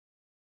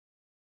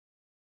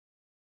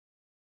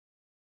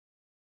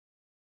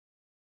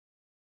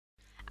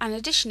An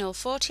additional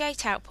 48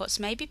 outputs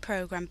may be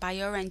programmed by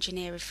your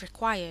engineer if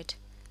required.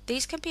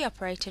 These can be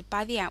operated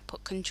by the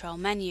Output Control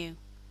menu.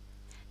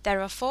 There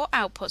are 4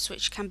 outputs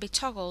which can be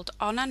toggled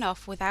on and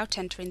off without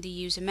entering the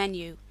user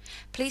menu.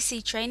 Please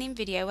see Training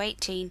Video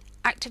 18,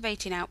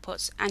 Activating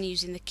Outputs and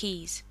Using the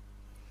Keys.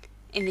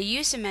 In the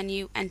user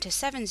menu, enter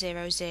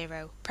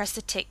 700, press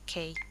the tick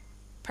key.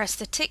 Press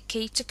the tick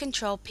key to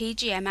control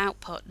PGM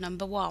output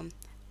number 1,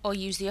 or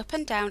use the up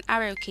and down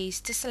arrow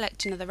keys to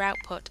select another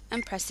output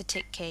and press the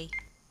tick key.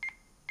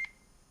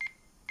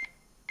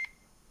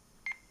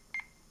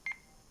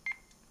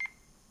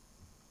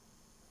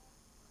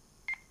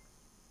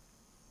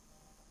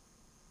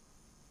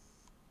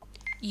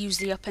 Use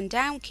the up and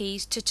down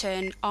keys to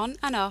turn on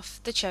and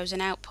off the chosen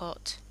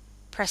output.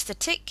 Press the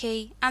tick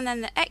key and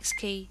then the X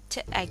key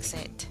to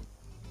exit.